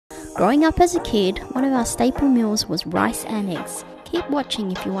Growing up as a kid, one of our staple meals was rice and eggs. Keep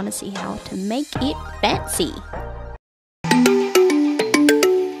watching if you want to see how to make it fancy.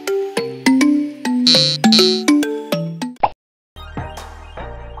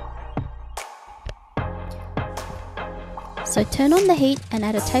 So turn on the heat and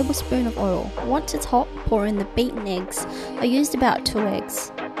add a tablespoon of oil. Once it's hot, pour in the beaten eggs. I used about 2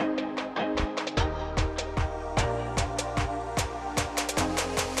 eggs.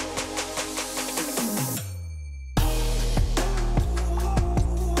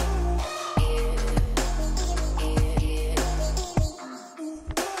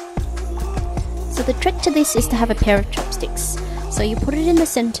 So the trick to this is to have a pair of chopsticks. So you put it in the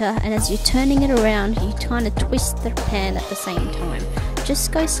center, and as you're turning it around, you kind of twist the pan at the same time.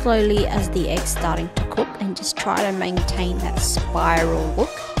 Just go slowly as the egg's starting to cook, and just try to maintain that spiral look.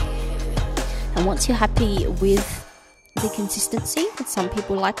 And once you're happy with the consistency, some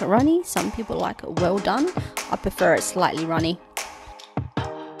people like it runny, some people like it well done. I prefer it slightly runny.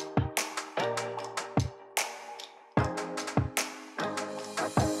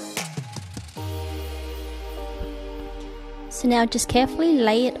 So now just carefully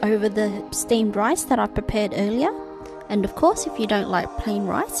lay it over the steamed rice that I prepared earlier. And of course, if you don't like plain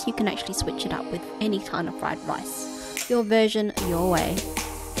rice, you can actually switch it up with any kind of fried rice. Your version, your way.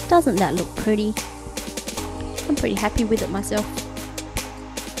 Doesn't that look pretty? I'm pretty happy with it myself.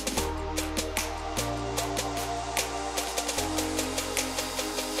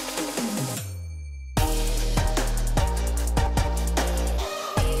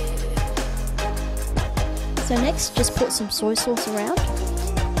 So next, just put some soy sauce around.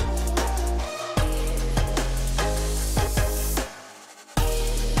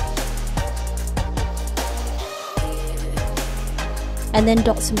 And then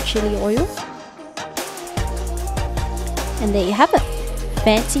dot some chili oil. And there you have it.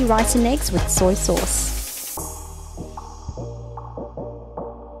 Fancy rice and eggs with soy sauce.